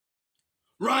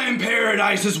Ryan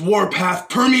Paradise's Warpath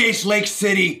permeates Lake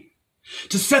City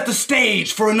to set the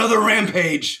stage for another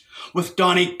rampage with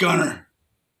Donnie Gunner.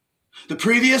 The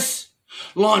previous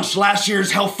launched last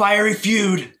year's Hellfiery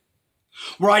feud,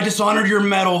 where I dishonored your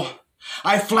metal,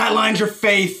 I flatlined your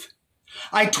faith,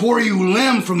 I tore you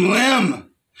limb from limb,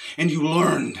 and you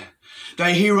learned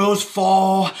that heroes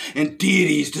fall and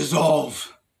deities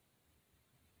dissolve.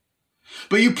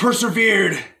 But you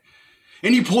persevered,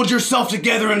 and you pulled yourself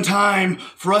together in time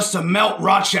for us to melt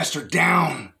Rochester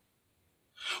down.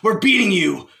 Where beating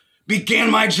you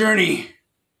began my journey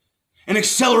and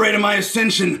accelerated my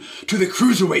ascension to the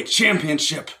Cruiserweight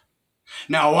Championship.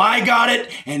 Now I got it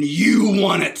and you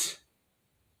won it.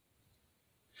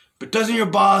 But doesn't your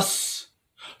boss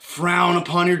frown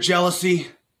upon your jealousy?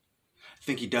 I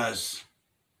think he does.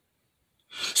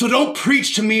 So don't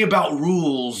preach to me about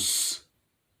rules.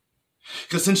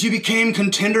 Because since you became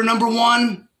contender number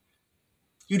 1,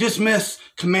 you dismiss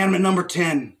commandment number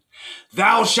 10.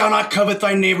 Thou shalt not covet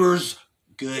thy neighbor's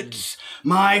goods,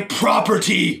 my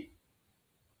property.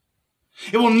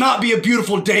 It will not be a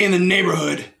beautiful day in the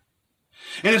neighborhood.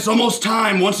 And it's almost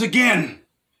time, once again,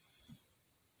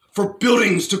 for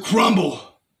buildings to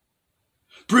crumble,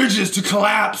 bridges to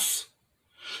collapse,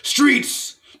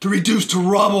 streets to reduce to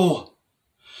rubble,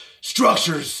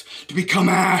 structures to become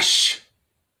ash,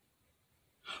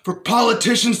 for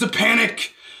politicians to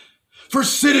panic, for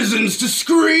citizens to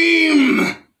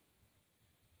scream.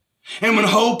 And when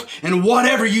hope and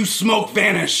whatever you smoke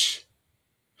vanish,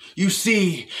 you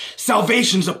see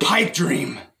salvation's a pipe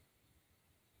dream.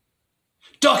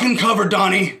 Duck and cover,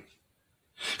 Donnie.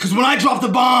 Because when I drop the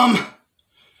bomb,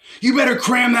 you better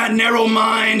cram that narrow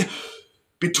mind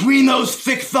between those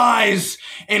thick thighs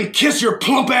and kiss your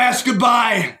plump ass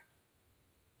goodbye.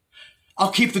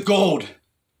 I'll keep the gold.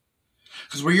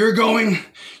 Because where you're going,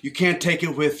 you can't take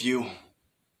it with you.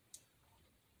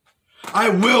 I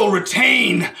will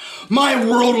retain my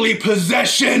worldly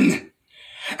possession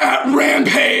at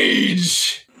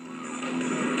Rampage!